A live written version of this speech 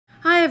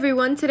Hi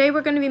everyone, today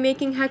we're going to be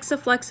making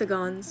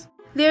Hexaflexagons.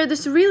 They are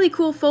this really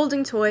cool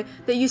folding toy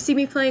that you see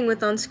me playing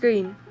with on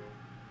screen.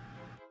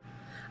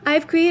 I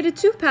have created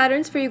 2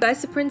 patterns for you guys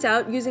to print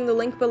out using the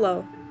link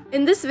below.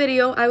 In this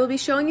video, I will be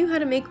showing you how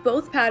to make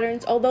both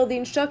patterns, although the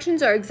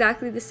instructions are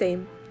exactly the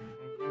same.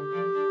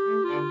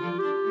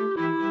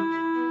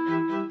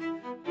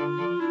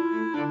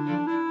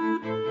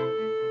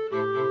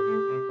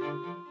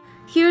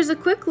 Here's a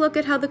quick look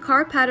at how the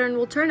car pattern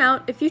will turn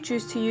out if you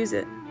choose to use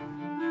it.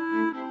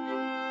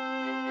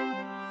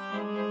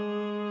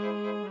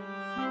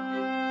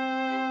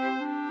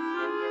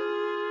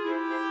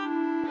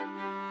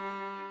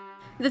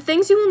 The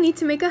things you will need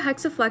to make a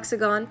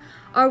hexaflexagon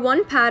are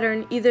one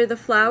pattern, either the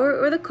flower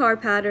or the car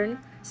pattern,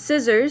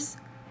 scissors,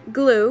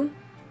 glue,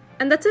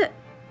 and that's it.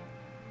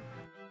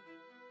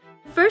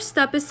 First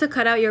step is to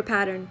cut out your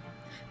pattern.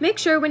 Make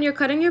sure when you're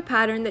cutting your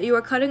pattern that you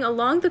are cutting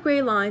along the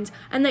gray lines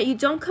and that you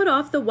don't cut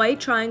off the white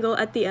triangle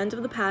at the end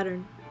of the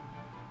pattern.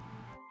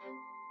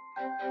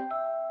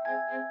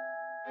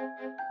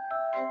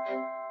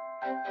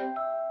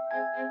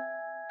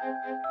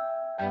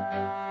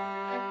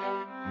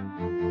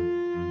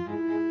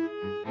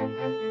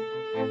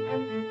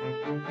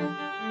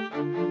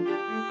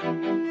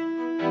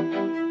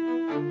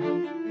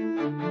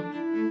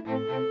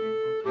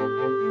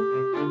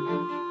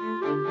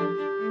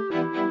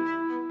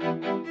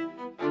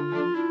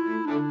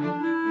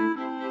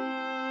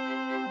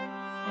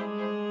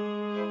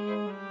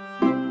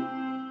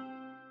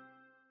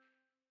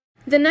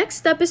 The next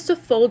step is to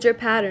fold your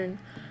pattern.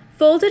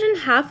 Fold it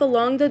in half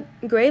along the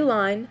gray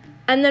line,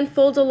 and then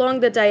fold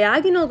along the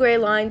diagonal gray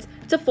lines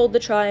to fold the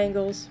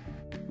triangles.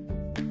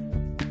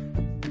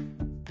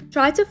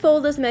 Try to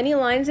fold as many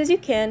lines as you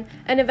can,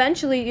 and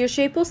eventually your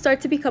shape will start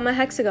to become a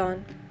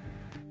hexagon.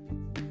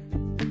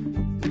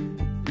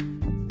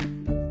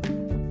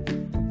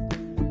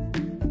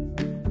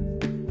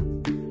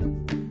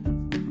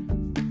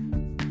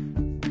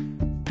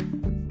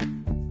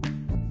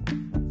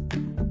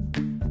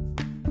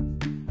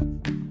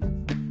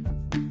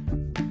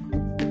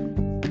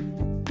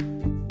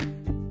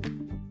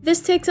 This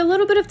takes a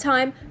little bit of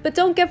time, but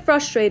don't get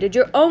frustrated,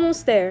 you're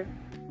almost there.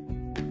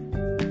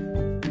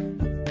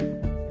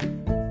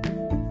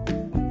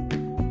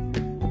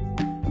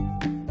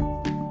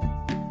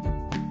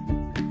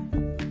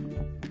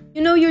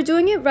 You know you're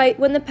doing it right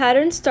when the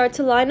patterns start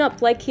to line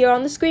up, like here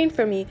on the screen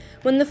for me.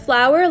 When the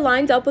flower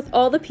lined up with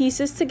all the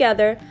pieces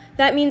together,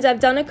 that means I've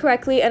done it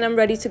correctly and I'm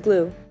ready to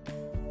glue.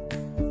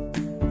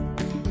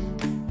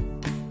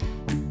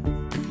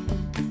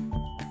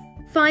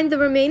 Find the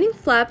remaining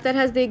flap that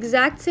has the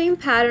exact same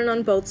pattern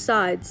on both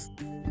sides.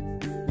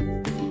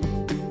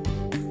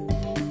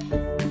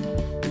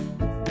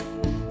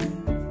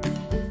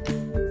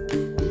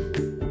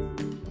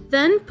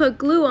 Then put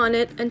glue on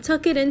it and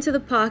tuck it into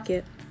the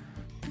pocket.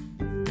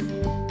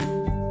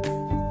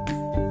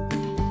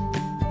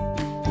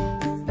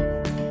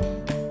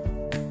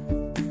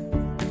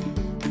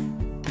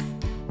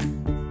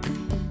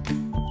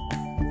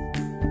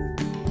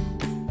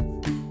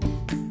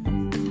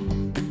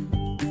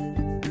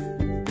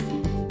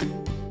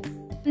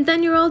 And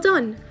then you're all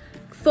done.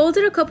 Fold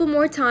it a couple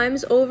more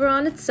times over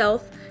on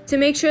itself to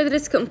make sure that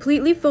it's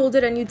completely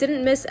folded and you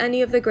didn't miss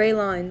any of the gray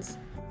lines.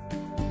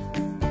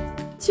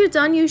 Once you're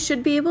done, you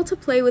should be able to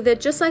play with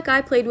it just like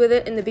I played with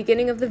it in the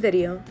beginning of the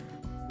video.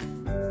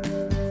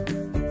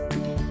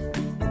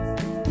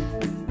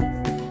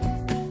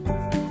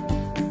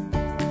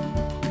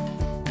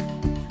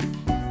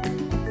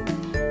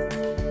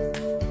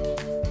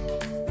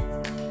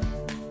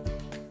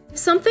 If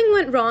something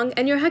went wrong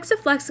and your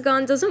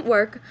hexaflexagon doesn't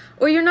work,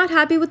 or you're not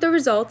happy with the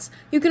results,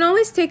 you can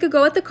always take a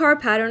go at the car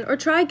pattern or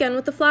try again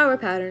with the flower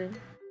pattern.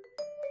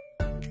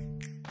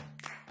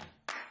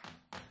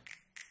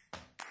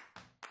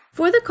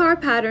 For the car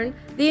pattern,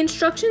 the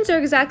instructions are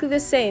exactly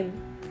the same.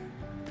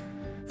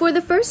 For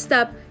the first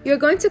step, you're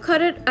going to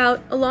cut it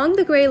out along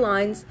the gray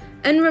lines,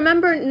 and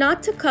remember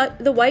not to cut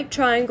the white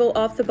triangle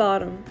off the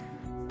bottom.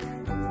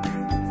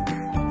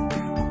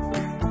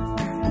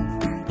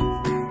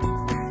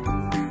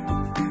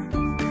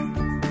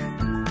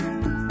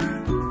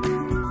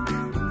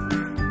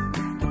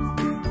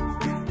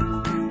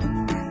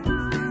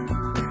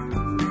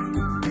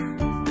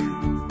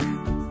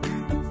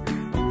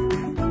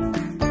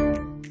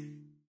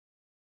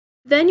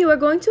 Then you are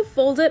going to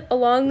fold it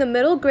along the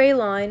middle gray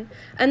line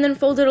and then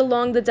fold it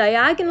along the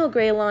diagonal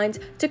gray lines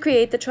to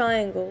create the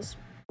triangles.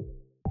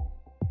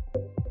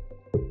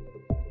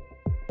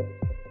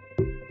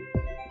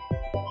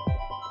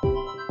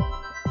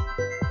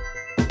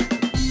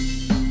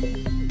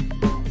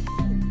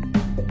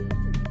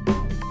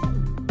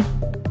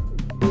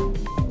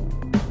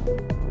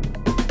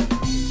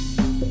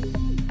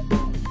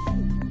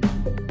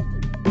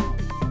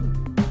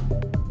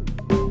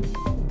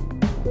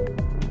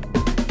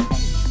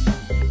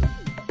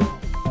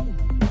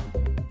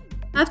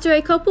 After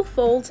a couple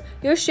folds,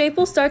 your shape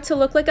will start to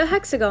look like a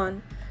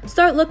hexagon.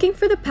 Start looking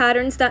for the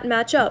patterns that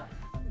match up.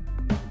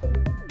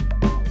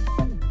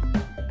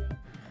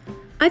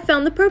 I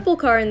found the purple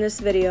car in this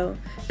video.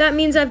 That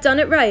means I've done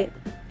it right.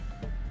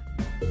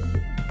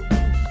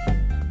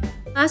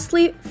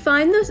 Lastly,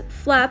 find the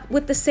flap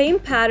with the same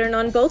pattern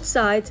on both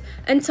sides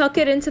and tuck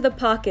it into the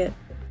pocket.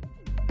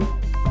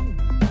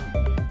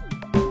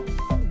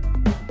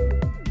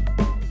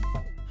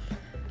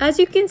 As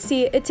you can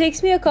see, it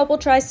takes me a couple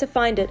tries to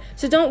find it,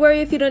 so don't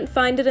worry if you didn't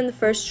find it in the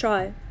first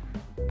try.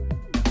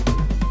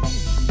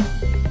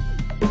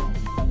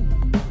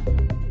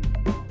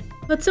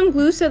 Put some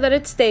glue so that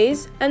it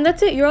stays, and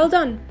that's it, you're all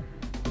done.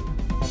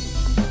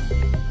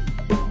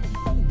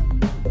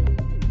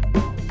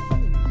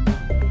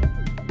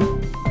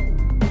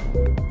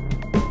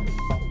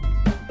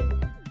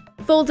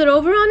 Fold it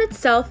over on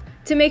itself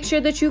to make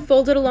sure that you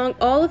fold it along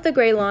all of the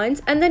gray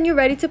lines, and then you're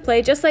ready to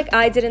play just like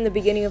I did in the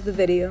beginning of the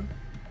video.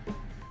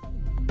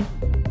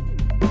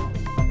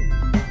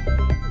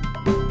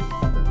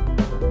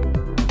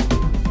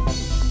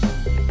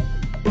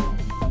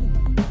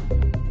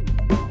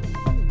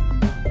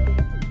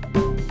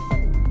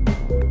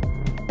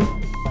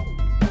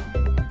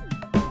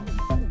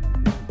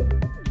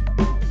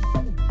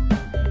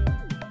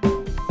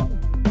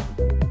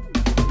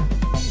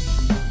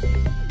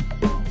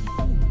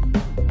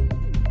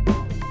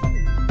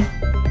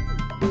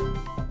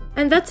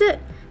 And that's it.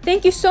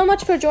 Thank you so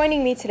much for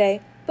joining me today.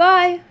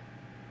 Bye!